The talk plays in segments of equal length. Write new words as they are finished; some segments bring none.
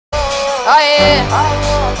Oh yeah,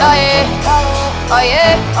 oh yeah, oh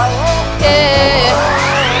yeah, yeah.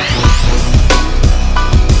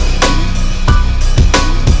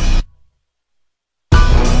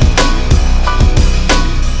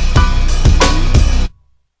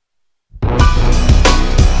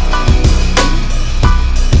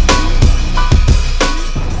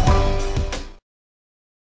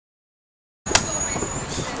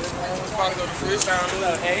 About to go to FreeStyle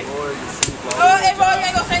Discovery. Oh, hey, bro, you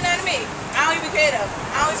ain't gonna say nothing to me. I don't even care though.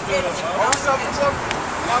 I don't even care though. What's up?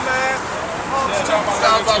 My man. They talking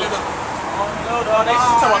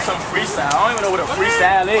about some freestyle. I don't even know what a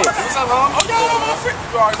freestyle is. What's up, home? Oh,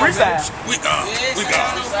 yeah, Freestyle. We got.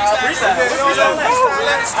 Freestyle.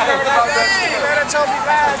 I heard about that too. Man, that told me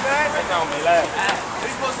live, man. That don't be live. They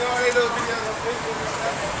supposed to all these little videos on Facebook and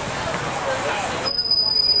stuff.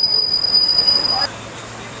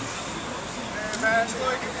 Man, it's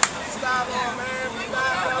like style on, man. We live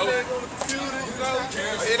out there on the computer, you know.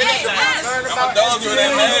 I'm a dog on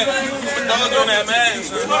that man. I'm a dog on that man.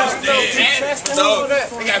 So,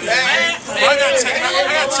 they got man. I gotta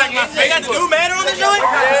check my face. They got the new man on the joint?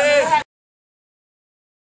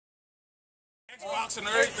 Xbox and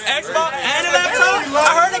everything. Xbox and a laptop?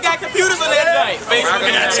 I heard they got computers on that joint. Facebook. I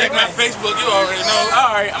gotta check my Facebook. You already know.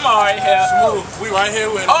 Alright, I'm alright here. Smooth. We right here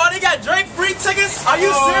with. Oh, they got drink free tickets? Are you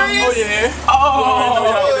serious? Oh, yeah.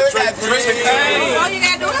 Oh, Drink free tickets. All you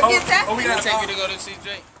gotta do is get tested. Oh, we gotta take you to go to see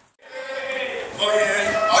Drake. Oh,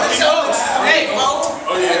 yeah. Oh, this yours. Hey, bro.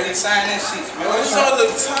 Oh, yeah. They sign that shit, man. Oh, this all look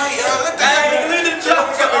tight, y'all. Look at that. Look at the joke.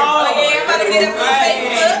 Oh, yeah, I'm about to get up on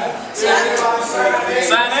Facebook.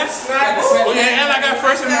 Sign that? Oh, yeah, and I got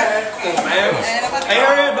first in that. Come on, man. Hey,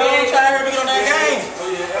 hurry up, bro. I'm trying to hurry up and get on that game.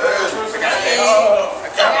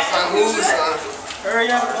 I got some moves, son. Hurry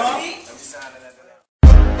up, bro.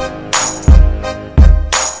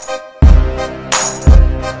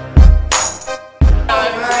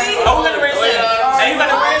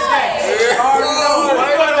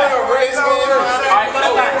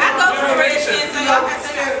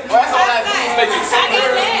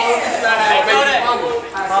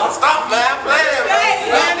 Stop, man. Play it,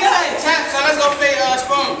 man. Man, this ain't tap, so let's go play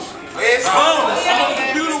spoons. It's Boom.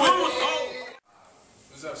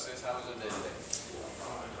 What's up, sis? How was your day today?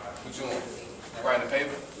 What you doing? You writing the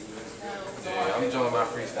paper? Yeah, I'm doing my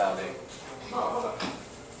freestyle day. Oh,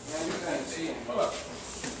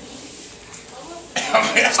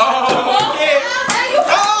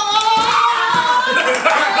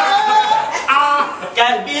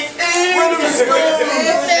 got this.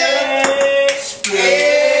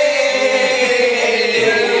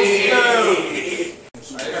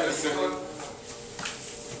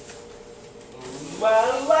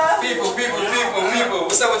 People,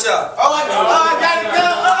 what's up with y'all? Oh, I got it.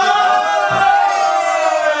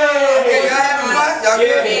 Okay, y'all having fun? Y'all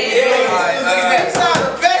good? Yeah. Alright, It's not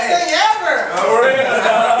the best thing ever.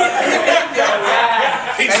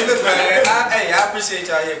 hey, look, man. I appreciate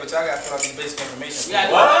y'all here, but y'all gotta fill out these basic information.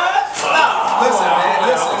 What? Listen, man,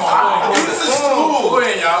 listen. This is school. Go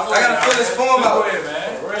ahead, y'all. I gotta fill this form out.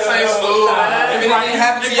 This ain't school. If anything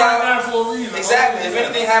happens to y'all, for a reason. exactly. If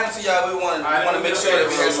anything happens to y'all, we want to make sure that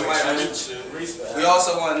we have somebody. We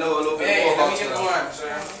also want to know a little bit more about you.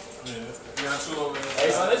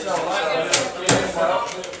 Hey, so this don't like it.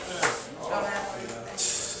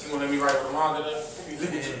 You want to let me write with the manga there?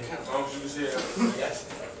 As long as you was here.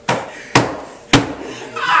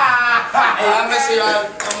 Hey, I mess with y'all.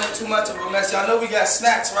 Don't make too much of a mess. Y'all know we got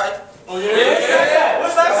snacks, right? Oh, yeah.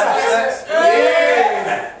 What's that?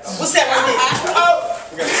 Yeah. What's that right there? Oh.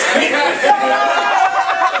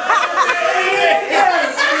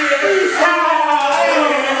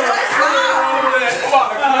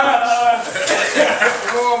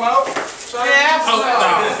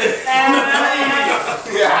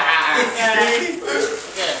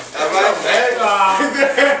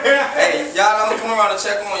 Hey, y'all, I'm gonna come around and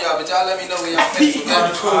check on y'all, but y'all let me know when y'all finish.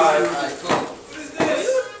 Alright, cool.